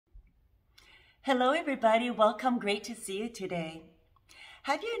Hello everybody, welcome, great to see you today.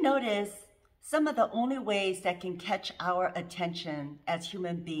 Have you noticed some of the only ways that can catch our attention as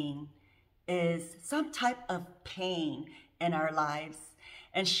human beings is some type of pain in our lives?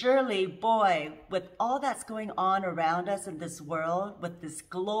 And surely, boy, with all that's going on around us in this world, with this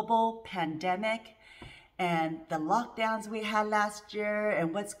global pandemic and the lockdowns we had last year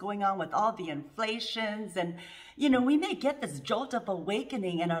and what's going on with all the inflations, and we may get this jolt of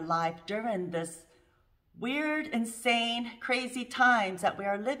awakening in our life during this weird, insane, crazy times that we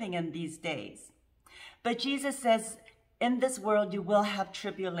are living in these days. But Jesus says, in this world you will have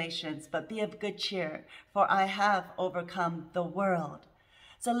tribulations, but be of good cheer, for I have overcome the world.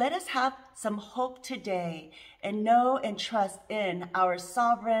 So let us have some hope today and know and trust in our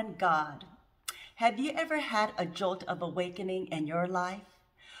sovereign God. Have you ever had a jolt of awakening in your life?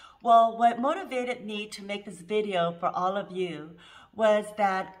 Well, what motivated me to make this video for all of you was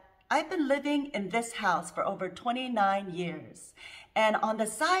that I've been living in this house for over 29 years. And on the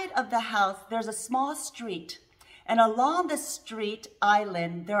side of the house, there's a small street. And along the street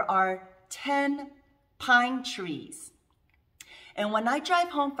island, there are 10 pine trees. And when I drive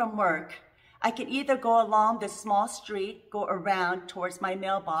home from work, I can either go along this small street, go around towards my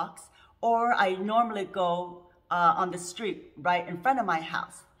mailbox, or I normally go on the street right in front of my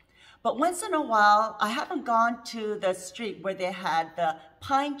house. But once in a while, I haven't gone to the street where they had the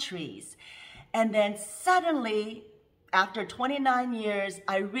pine trees. And then suddenly, after 29 years,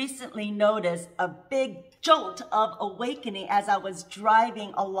 I recently noticed a big jolt of awakening as I was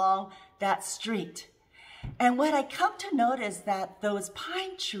driving along that street. And what I come to notice that those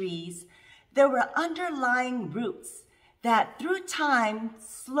pine trees, there were underlying roots that through time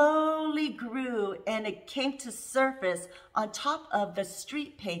slowly grew, and it came to surface on top of the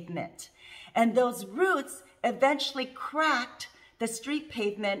street pavement. And those roots eventually cracked the street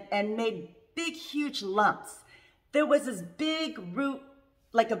pavement and made big, huge lumps. There was this big root,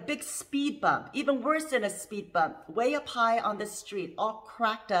 like a big speed bump, even worse than a speed bump, way up high on the street, all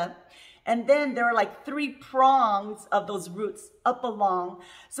cracked up. And then there are like 3 prongs of those roots up along.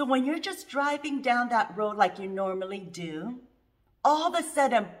 So when you're just driving down that road like you normally do, all of a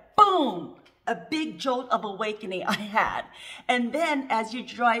sudden, boom, a big jolt of awakening I had. And then as you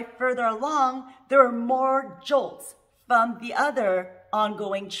drive further along, there are more jolts from the other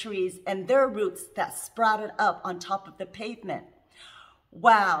ongoing trees and their roots that sprouted up on top of the pavement.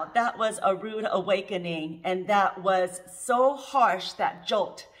 Wow, that was a rude awakening. And that was so harsh, that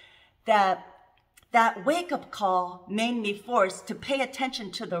jolt, that wake-up call made me forced to pay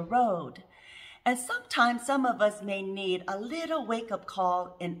attention to the road. And sometimes some of us may need a little wake-up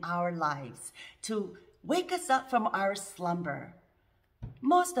call in our lives to wake us up from our slumber.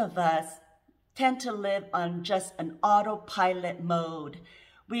 Most of us tend to live on just an autopilot mode.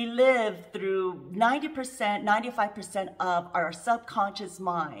 We live through 90%, 95% of our subconscious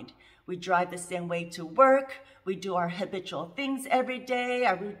mind. We drive the same way to work. We do our habitual things every day,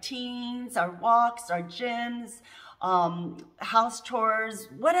 our routines, our walks, our gyms, house chores,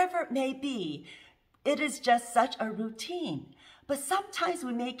 whatever it may be. It is just such a routine. But sometimes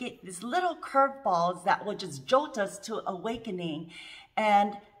we may get these little curveballs that will just jolt us to awakening.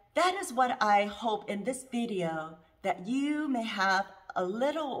 And that is what I hope in this video, that you may have a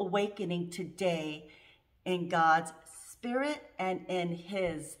little awakening today in God's Spirit and in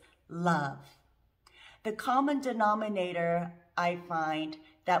His love. The common denominator I find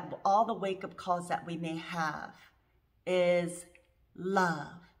that all the wake-up calls that we may have is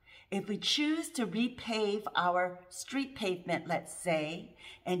love. If we choose to repave our street pavement, let's say,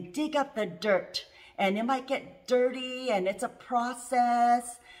 and dig up the dirt, and it might get dirty and it's a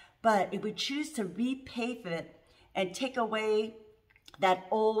process, but if we choose to repave it and take away that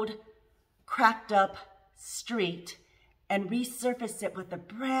old cracked up street and resurface it with a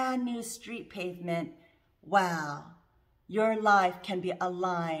brand new street pavement, wow, your life can be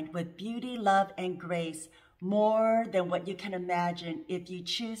aligned with beauty, love, and grace more than what you can imagine if you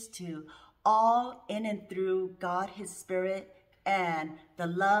choose to, all in and through God, His Spirit, and the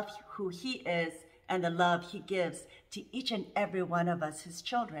love who He is and the love He gives to each and every one of us, His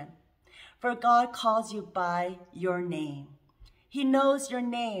children. For God calls you by your name. He knows your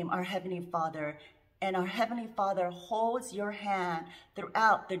name, our Heavenly Father, and our Heavenly Father holds your hand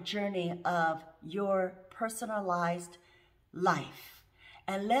throughout the journey of your personalized life.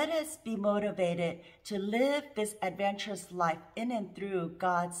 And let us be motivated to live this adventurous life in and through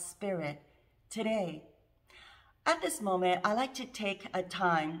God's Spirit today. At this moment, I'd like to take a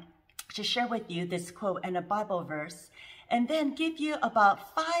time to share with you this quote and a Bible verse, and then give you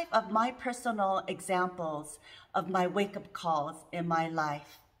about 5 of my personal examples of my wake-up calls in my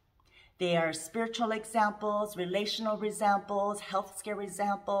life. They are spiritual examples, relational examples, health scare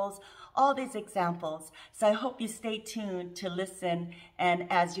examples, all these examples. So I hope you stay tuned to listen, and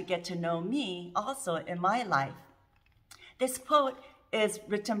as you get to know me also in my life. This quote is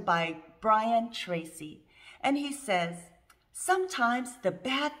written by Brian Tracy, and he says, "Sometimes the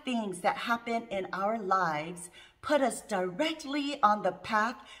bad things that happen in our lives put us directly on the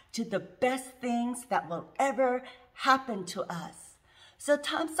path to the best things that will ever happen to us." So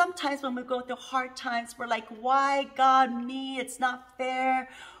sometimes when we go through hard times, we're like, why God, me? It's not fair.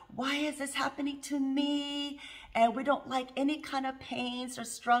 Why is this happening to me? And we don't like any kind of pains or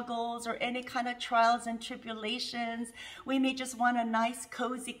struggles or any kind of trials and tribulations. We may just want a nice,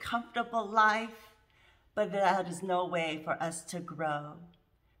 cozy, comfortable life, but that is no way for us to grow.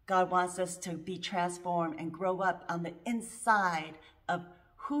 God wants us to be transformed and grow up on the inside of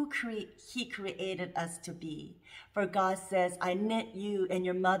who He created us to be. For God says, "I knit you in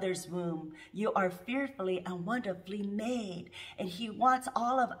your mother's womb. You are fearfully and wonderfully made." And He wants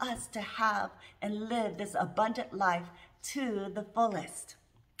all of us to have and live this abundant life to the fullest.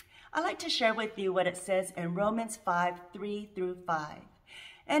 I'd like to share with you what it says in Romans 5:3-5.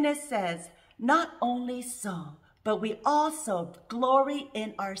 And it says, "Not only so, but we also glory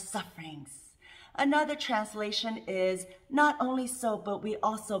in our sufferings." Another translation is, "Not only so, but we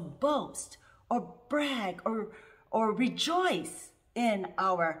also boast or brag or rejoice in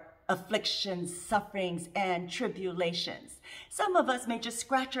our afflictions, sufferings, and tribulations." Some of us may just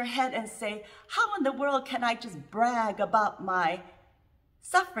scratch our head and say, how in the world can I just brag about my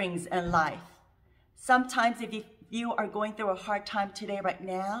sufferings in life? Sometimes if you are going through a hard time today, right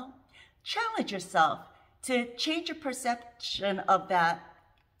now, challenge yourself to change your perception of that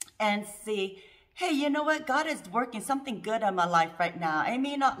and see, hey, you know what? God is working something good in my life right now. I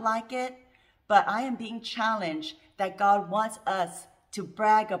may not like it, but I am being challenged that God wants us to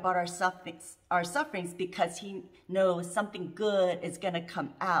brag about our sufferings because He knows something good is going to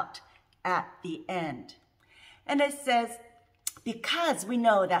come out at the end. And it says, because we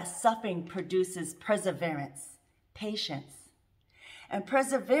know that suffering produces perseverance, patience, and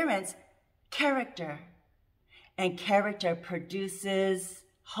perseverance, character, and character produces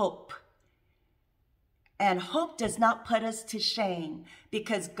hope. And hope does not put us to shame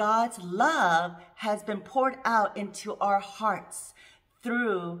because God's love has been poured out into our hearts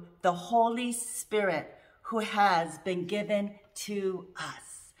through the Holy Spirit who has been given to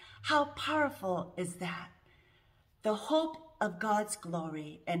us. How powerful is that? The hope of God's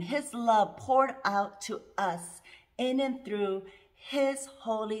glory and His love poured out to us in and through His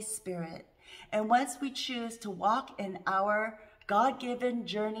Holy Spirit. And once we choose to walk in our God-given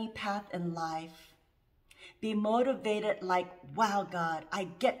journey path in life, be motivated like, wow, God, I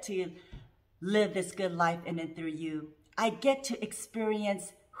get to live this good life in and through you. I get to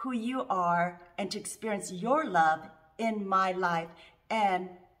experience who you are and to experience your love in my life and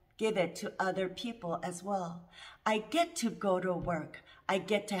give it to other people as well. I get to go to work. I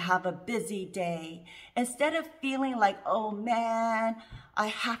get to have a busy day. Instead of feeling like, oh man, I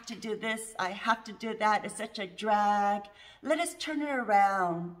have to do this, I have to do that, it's such a drag. Let us turn it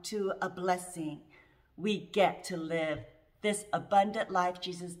around to a blessing. We get to live this abundant life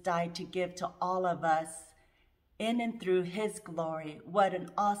Jesus died to give to all of us in and through His glory. What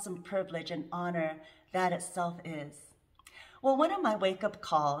an awesome privilege and honor that itself is. Well, one of my wake-up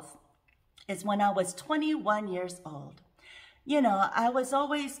calls is when I was 21 years old. You know, I was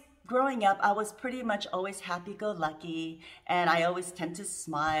always, growing up, I was pretty much always happy-go-lucky, and I always tend to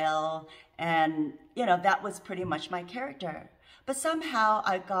smile, and, you know, that was pretty much my character. But somehow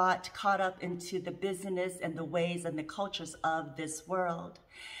I got caught up into the business and the ways and the cultures of this world.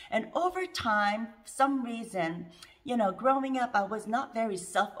 And over time, for some reason, you know, growing up, I was not very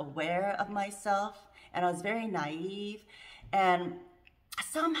self-aware of myself, and I was very naive. And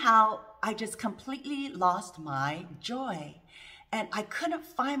somehow I just completely lost my joy. And I couldn't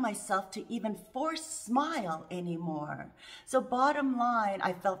find myself to even force smile anymore. So bottom line,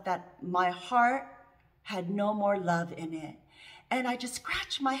 I felt that my heart had no more love in it. And I just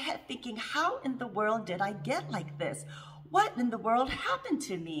scratched my head thinking, how in the world did I get like this? What in the world happened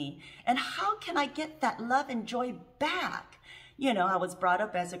to me? And how can I get that love and joy back? You know, I was brought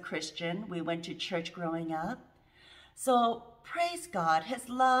up as a Christian. We went to church growing up. So praise God, His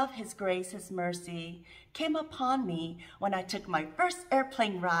love, His grace, His mercy came upon me when I took my first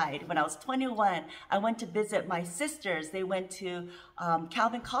airplane ride. When I was 21, I went to visit my sisters. They went to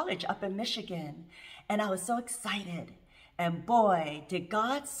Calvin College up in Michigan. And I was so excited. And boy, did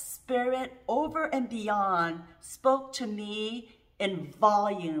God's Spirit over and beyond spoke to me in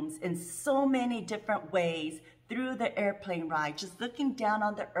volumes in so many different ways through the airplane ride, just looking down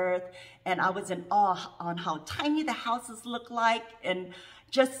on the earth, and I was in awe on how tiny the houses look like, and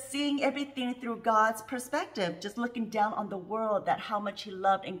just seeing everything through God's perspective, just looking down on the world, that how much he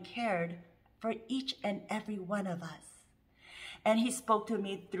loved and cared for each and every one of us. And he spoke to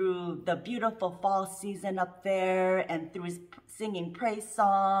me through the beautiful fall season up there, and through his singing praise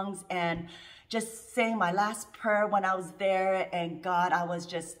songs, and just saying my last prayer when I was there. And God, I was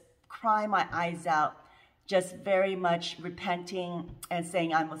just crying my eyes out, just very much repenting and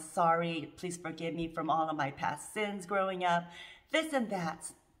saying, I'm sorry, please forgive me from all of my past sins growing up, this and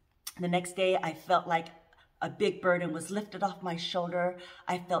that. The next day, I felt like a big burden was lifted off my shoulder.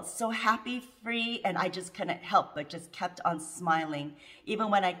 I felt so happy, free, and I just couldn't help but just kept on smiling.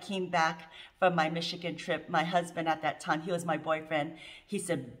 Even when I came back from my Michigan trip, my husband at that time, he was my boyfriend, he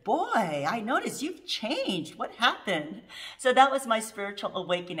said, boy, I noticed you've changed. What happened? So that was my spiritual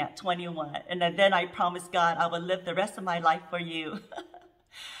awakening at 21. And then I promised God I would live the rest of my life for you.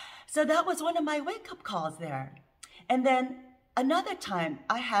 So that was one of my wake-up calls there. And then another time,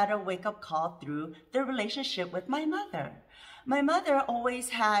 I had a wake-up call through the relationship with my mother. My mother always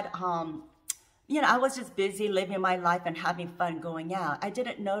had, I was just busy living my life and having fun going out. I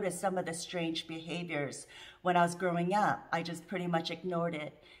didn't notice some of the strange behaviors when I was growing up. I just pretty much ignored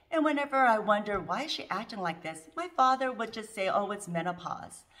it. And whenever I wondered, why is she acting like this? My father would just say, oh, it's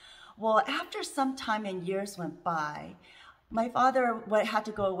menopause. Well, after some time and years went by, my father had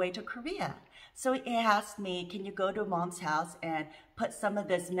to go away to Korea. So he asked me, can you go to mom's house and put some of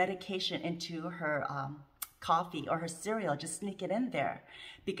this medication into her coffee or her cereal, just sneak it in there,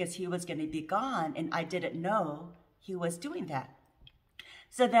 because he was going to be gone, and I didn't know he was doing that.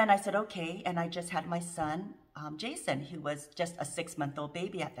 So then I said, okay, and I just had my son, Jason, who was just a 6-month-old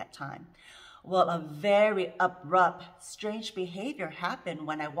baby at that time. Well, a very abrupt, strange behavior happened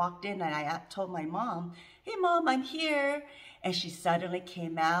when I walked in, and I told my mom, hey, Mom, I'm here. And she suddenly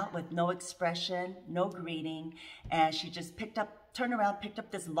came out with no expression, no greeting, and she just turned around, picked up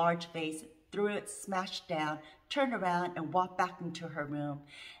this large vase, threw it, smashed down, turned around, and walked back into her room.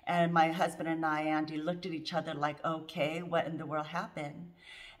 And my husband and I, Andy, looked at each other like, okay, what in the world happened?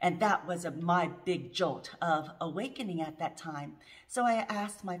 And that was my big jolt of awakening at that time. So I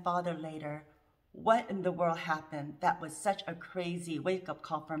asked my father later, what in the world happened? That was such a crazy wake-up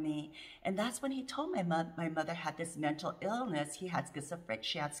call for me. And that's when he told my mother had this mental illness. She had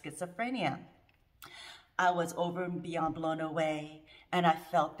schizophrenia. I was over and beyond blown away. And I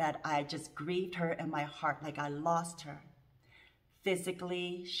felt that I just grieved her in my heart, like I lost her.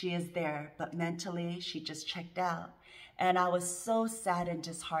 Physically, she is there, but mentally, she just checked out. And I was so sad and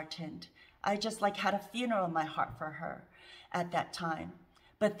disheartened. I just had a funeral in my heart for her at that time.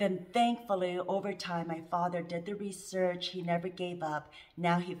 But then thankfully, over time, my father did the research. He never gave up.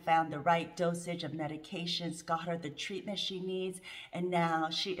 Now he found the right dosage of medications, got her the treatment she needs, and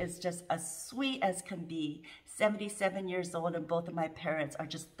now she is just as sweet as can be. 77 years old, and both of my parents are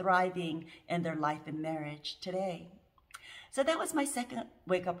just thriving in their life and marriage today. So that was my second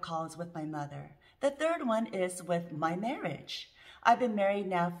wake-up calls with my mother. The third one is with my marriage. I've been married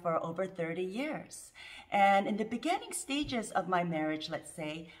now for over 30 years. And in the beginning stages of my marriage, let's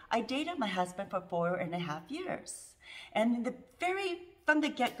say, I dated my husband for 4.5 years. And from the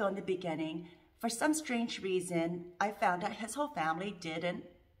get-go in the beginning, for some strange reason, I found out his whole family didn't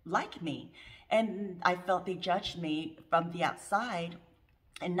like me. And I felt they judged me from the outside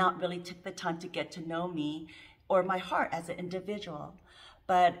and not really took the time to get to know me or my heart as an individual.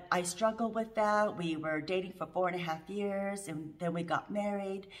 But I struggled with that. We were dating for 4.5 years, and then we got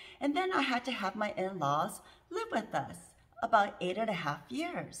married. And then I had to have my in-laws live with us about 8.5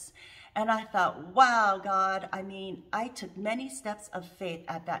 years. And I thought, wow, God, I took many steps of faith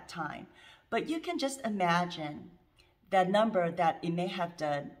at that time. But you can just imagine the number that it may have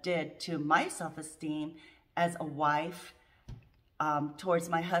did to my self-esteem as a wife towards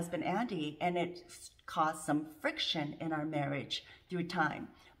my husband, Andy. And it caused some friction in our marriage through time.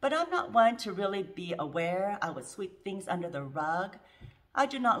 But I'm not one to really be aware. I would sweep things under the rug. I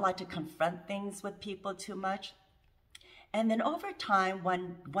do not like to confront things with people too much. And then over time,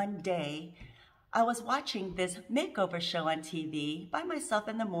 one day, I was watching this makeover show on TV by myself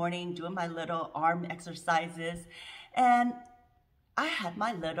in the morning, doing my little arm exercises, and I had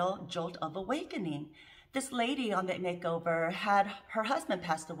my little jolt of awakening. This lady on the makeover had her husband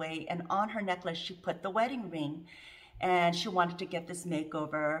passed away, and on her necklace she put the wedding ring, and she wanted to get this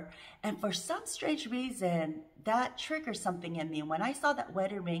makeover. And for some strange reason, that triggered something in me. When I saw that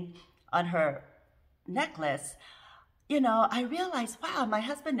wedding ring on her necklace, I realized, wow, my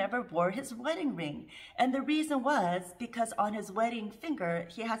husband never wore his wedding ring. And the reason was because on his wedding finger,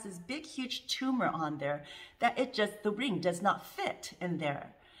 he has this big, huge tumor on there that the ring does not fit in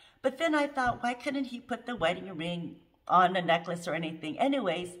there. But then I thought, why couldn't he put the wedding ring on a necklace or anything?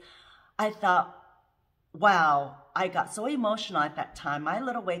 Anyways, I thought, wow, I got so emotional at that time, my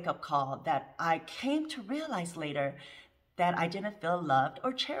little wake-up call, that I came to realize later that I didn't feel loved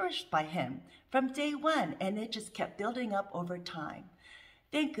or cherished by him from day one, and it just kept building up over time.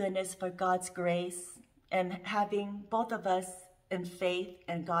 Thank goodness for God's grace and having both of us in faith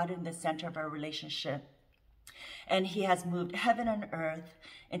and God in the center of our relationship. And he has moved heaven and earth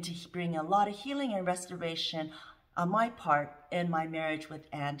into bringing a lot of healing and restoration on my part in my marriage with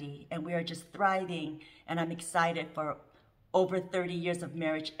Andy. And we are just thriving, and I'm excited for over 30 years of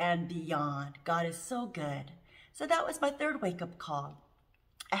marriage and beyond. God is so good. So that was my third wake-up call.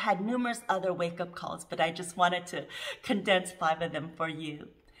 I had numerous other wake-up calls, but I just wanted to condense 5 of them for you.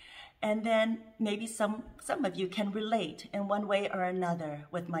 And then maybe some of you can relate in one way or another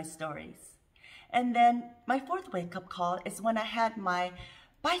with my stories. And then my fourth wake-up call is when I had my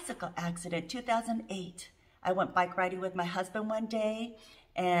bicycle accident, 2008. I went bike riding with my husband one day,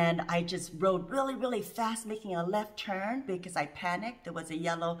 and I just rode really, really fast, making a left turn because I panicked. There was a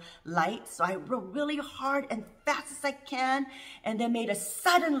yellow light, so I rode really hard and fast as I can, and then made a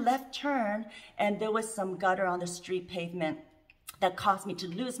sudden left turn, and there was some gutter on the street pavement that caused me to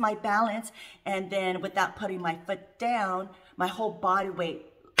lose my balance, and then without putting my foot down, my whole body weight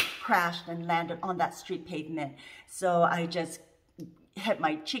crashed and landed on that street pavement. So I just hit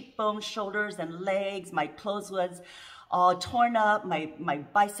my cheekbones, shoulders, and legs. My clothes was all torn up. My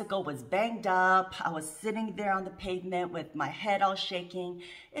bicycle was banged up. I was sitting there on the pavement with my head all shaking.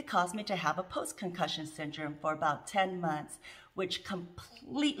 It caused me to have a post-concussion syndrome for about 10 months, which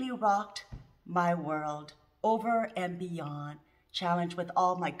completely rocked my world over and beyond. Challenged with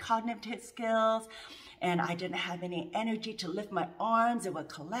all my cognitive skills, and I didn't have any energy to lift my arms. It would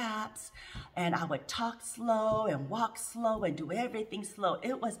collapse, and I would talk slow and walk slow and do everything slow.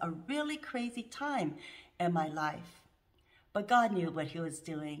 It was a really crazy time in my life. But God knew what he was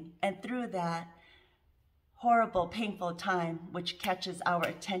doing, and through that horrible, painful time, which catches our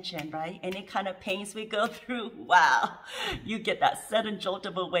attention, right? Any kind of pains we go through, wow, you get that sudden jolt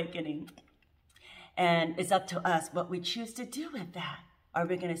of awakening. And it's up to us what we choose to do with that. Are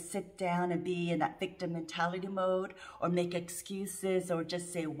we going to sit down and be in that victim mentality mode, or make excuses, or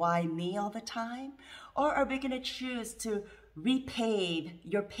just say, why me all the time? Or are we going to choose to repave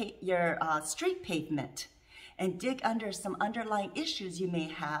your street pavement and dig under some underlying issues you may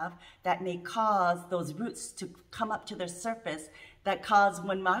have that may cause those roots to come up to the surface, that caused,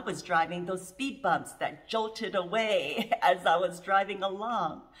 when I was driving, those speed bumps that jolted away as I was driving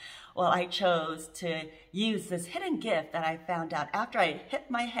along? Well, I chose to use this hidden gift that I found out after I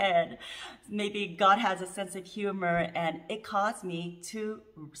hit my head. Maybe God has a sense of humor, and it caused me to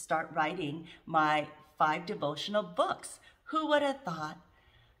start writing my 5 devotional books. Who would have thought?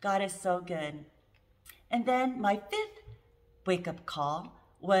 God is so good. And then my 5th wake-up call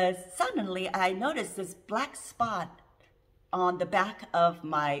was suddenly I noticed this black spot on the back of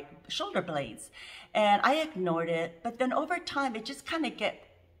my shoulder blades, and I ignored it. But then over time, it just kind of get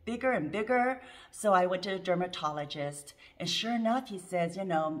bigger and bigger. So I went to a dermatologist, and sure enough, he says,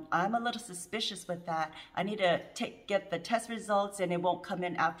 I'm a little suspicious with that. I need to get the test results, and it won't come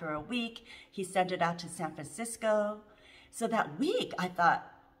in after a week. He sent it out to San Francisco. So that week, I thought,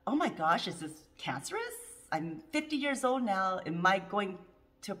 oh my gosh, is this cancerous? I'm 50 years old now. Am I going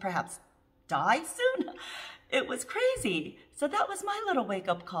to perhaps die soon? It was crazy. So that was my little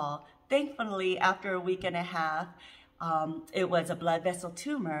wake-up call. Thankfully, after a week and a half, it was a blood vessel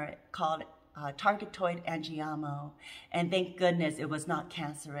tumor called targetoid angioma, and thank goodness it was not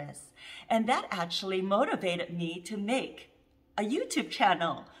cancerous. And that actually motivated me to make a YouTube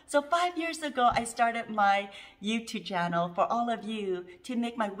channel. So 5 years ago, I started my YouTube channel for all of you to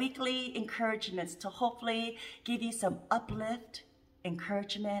make my weekly encouragements to hopefully give you some uplift,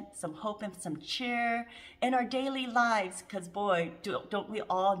 encouragement, some hope, and some cheer in our daily lives, because boy, don't we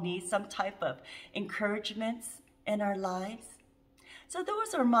all need some type of encouragements in our lives? So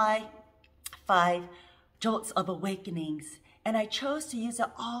those are my 5 jolts of awakenings, and I chose to use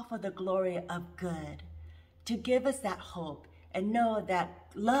it all for the glory of good, to give us that hope and know that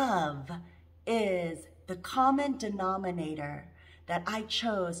love is the common denominator, that I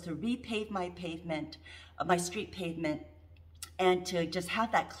chose to repave my pavement, my street pavement, and to just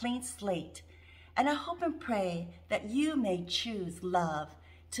have that clean slate. And I hope and pray that you may choose love,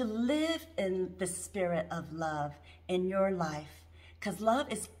 to live in the spirit of love in your life, because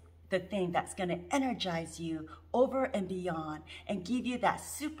love is the thing that's going to energize you over and beyond and give you that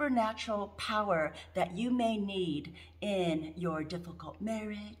supernatural power that you may need in your difficult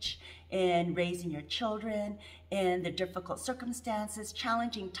marriage, in raising your children, in the difficult circumstances,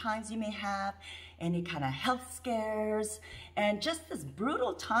 challenging times you may have, any kind of health scares, and just this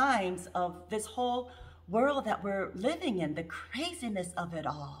brutal times of this whole world that we're living in, the craziness of it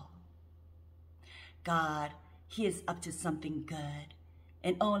all. God, He is up to something good,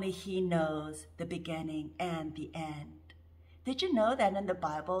 and only He knows the beginning and the end. Did you know that in the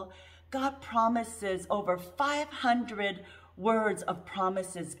Bible, God promises over 500 words of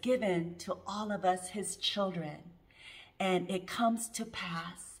promises given to all of us, His children, and it comes to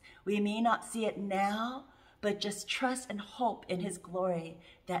pass. We may not see it now, but just trust and hope in His glory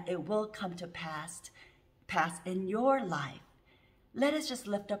that it will come to pass in your life. Let us just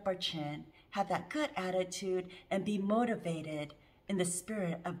lift up our chin, have that good attitude, and be motivated in the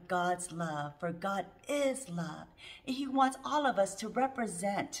spirit of God's love, for God is love. And He wants all of us to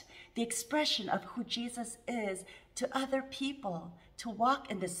represent the expression of who Jesus is to other people, to walk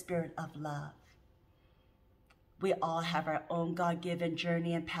in the spirit of love. We all have our own God-given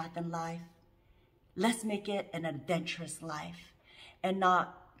journey and path in life. Let's make it an adventurous life and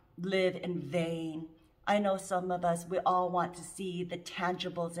not live in vain. I know some of us, we all want to see the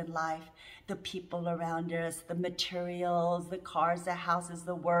tangibles in life, the people around us, the materials, the cars, the houses,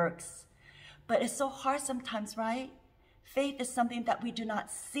 the works. But it's so hard sometimes, right? Faith is something that we do not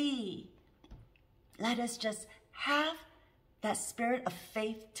see. Let us just have that spirit of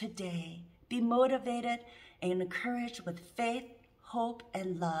faith today. Be motivated and encouraged with faith, hope,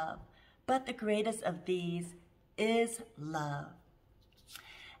 and love. But the greatest of these is love.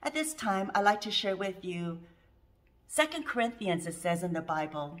 At this time, I'd like to share with you 2 Corinthians, it says in the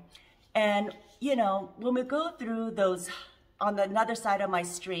Bible. And, you know, when we go through those, on the other side of my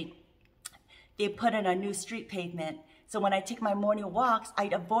street, they put in a new street pavement. So when I take my morning walks, I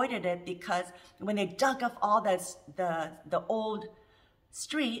avoided it because when they dug up all this, the old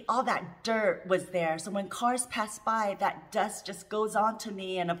street, all that dirt was there. So when cars pass by, that dust just goes on to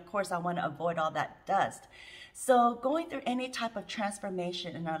me. And of course, I want to avoid all that dust. So going through any type of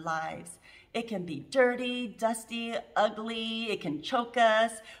transformation in our lives, it can be dirty, dusty, ugly. It can choke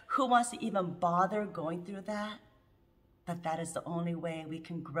us. Who wants to even bother going through that? But that is the only way we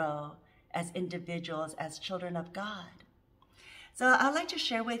can grow as individuals, as children of God. So I'd like to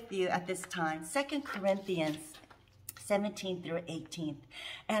share with you at this time, 2 Corinthians 17 through 18.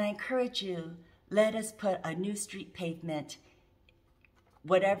 And I encourage you, let us put a new street pavement,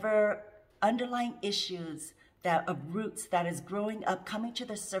 whatever underlying issues that of roots that is growing up, coming to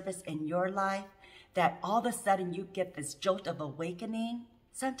the surface in your life, that all of a sudden you get this jolt of awakening,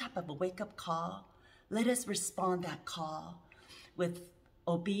 some type of a wake-up call. Let us respond that call with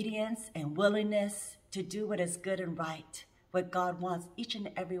obedience and willingness to do what is good and right, what God wants each and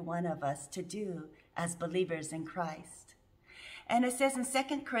every one of us to do as believers in Christ. And it says in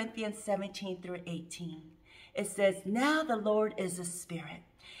 2 Corinthians 17 through 18, it says, now the Lord is a spirit,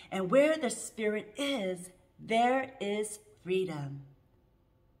 and where the Spirit is, there is freedom.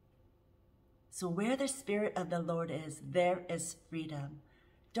 So where the Spirit of the Lord is, there is freedom.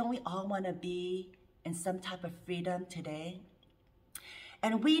 Don't we all want to be in some type of freedom today?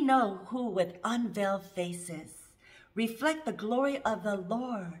 And we know who with unveiled faces reflect the glory of the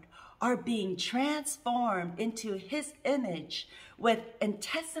Lord are being transformed into His image with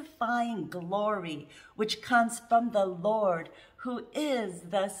intensifying glory, which comes from the Lord, who is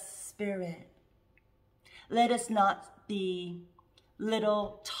the Spirit. Let us not be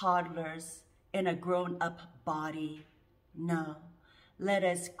little toddlers in a grown-up body. No, let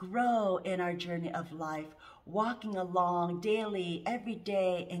us grow in our journey of life, walking along daily, every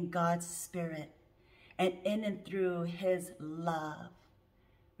day in God's Spirit and in and through His love.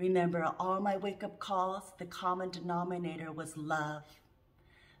 Remember, all my wake-up calls, the common denominator was love.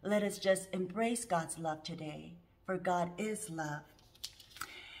 Let us just embrace God's love today, for God is love.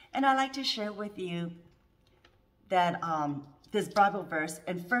 And I'd like to share with you that this Bible verse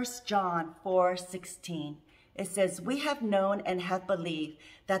in 1 John 4:16. It says, we have known and have believed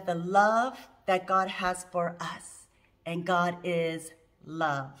that the love that God has for us, and God is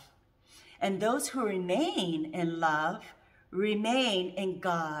love. And those who remain in love remain in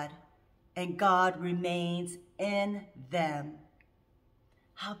God, and God remains in them.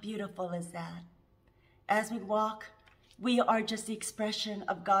 How beautiful is that? As we walk, we are just the expression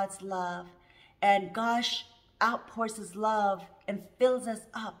of God's love, and God outpours His love and fills us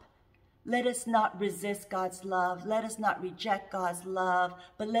up. Let us not resist God's love. Let us not reject God's love,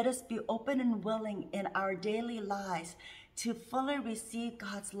 but let us be open and willing in our daily lives to fully receive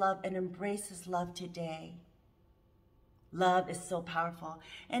God's love and embrace His love today. Love is so powerful,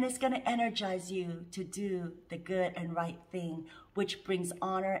 and it's going to energize you to do the good and right thing, which brings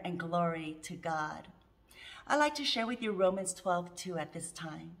honor and glory to God. I'd like to share with you Romans 12:2 at this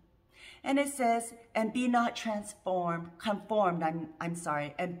time. And it says, and be not and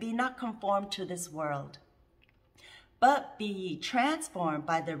be not conformed to this world, but be ye transformed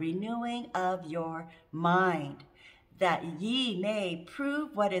by the renewing of your mind, that ye may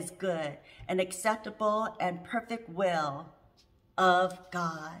prove what is good and acceptable and perfect will of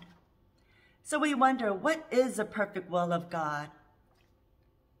God. So we wonder, what is the perfect will of God?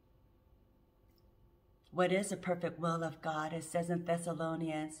 What is the perfect will of God? It says in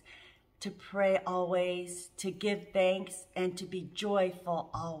Thessalonians, to pray always, to give thanks, and to be joyful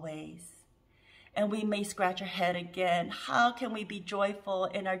always. And we may scratch our head again. How can we be joyful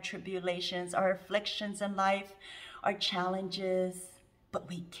in our tribulations, our afflictions in life, our challenges? But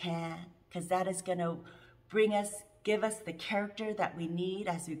we can, because that is going to give us the character that we need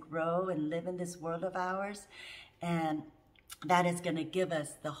as we grow and live in this world of ours. And that is going to give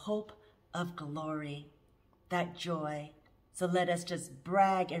us the hope of glory, that joy. So let us just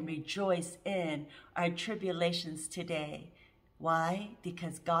brag and rejoice in our tribulations today. Why?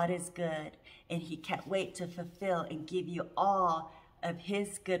 Because God is good, and He can't wait to fulfill and give you all of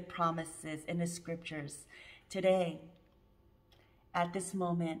His good promises in the scriptures today. At this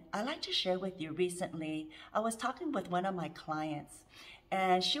moment, I'd like to share with you recently, I was talking with one of my clients,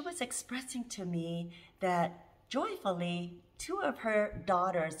 and she was expressing to me that joyfully, 2 of her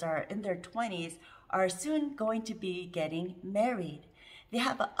daughters are in their 20s, are soon going to be getting married. They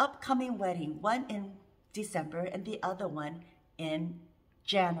have an upcoming wedding, one in December and the other one in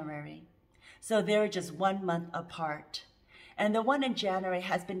January. So they're just 1 month apart. And the one in January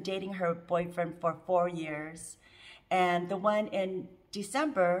has been dating her boyfriend for 4 years. And the one in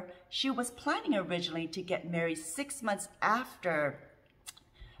December, she was planning originally to get married 6 months after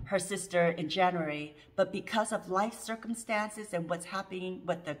her sister in January, but because of life circumstances and what's happening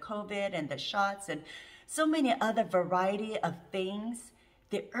with the COVID and the shots and so many other variety of things,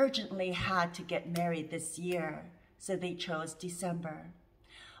 they urgently had to get married this year. So they chose December.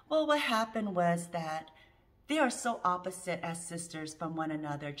 Well, what happened was that they are so opposite as sisters from one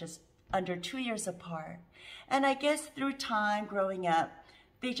another, just under 2 years apart. And I guess through time growing up,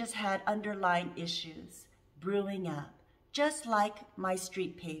 they just had underlying issues brewing up. Just like my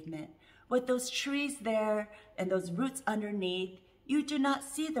street pavement, with those trees there and those roots underneath, you do not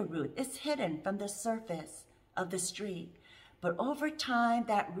see the root. It's hidden from the surface of the street. But over time,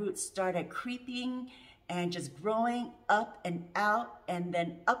 that root started creeping and just growing up and out, and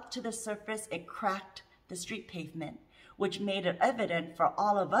then up to the surface, it cracked the street pavement, which made it evident for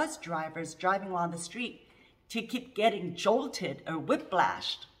all of us drivers driving along the street to keep getting jolted or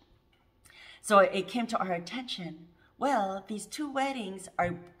whiplashed. So it came to our attention. Well, these 2 weddings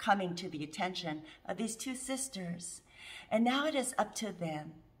are coming to the attention of these 2 sisters. And now it is up to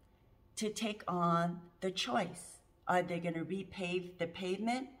them to take on the choice. Are they going to repave the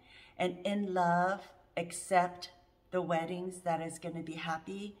pavement and in love accept the weddings that is going to be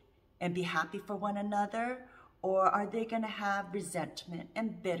happy and be happy for one another? Or are they going to have resentment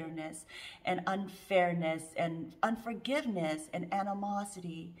and bitterness and unfairness and unforgiveness and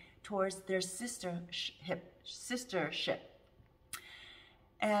animosity towards their sistership?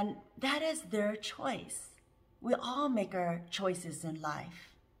 And that is their choice. We all make our choices in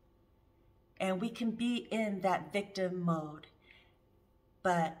life. And we can be in that victim mode.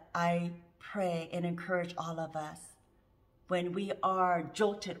 But I pray and encourage all of us, when we are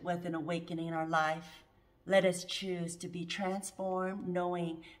jolted with an awakening in our life, let us choose to be transformed,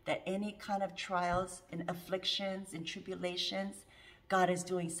 knowing that any kind of trials and afflictions and tribulations, God is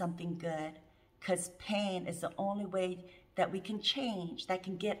doing something good. Because pain is the only way that we can change, that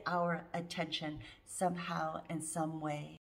can get our attention somehow in some way.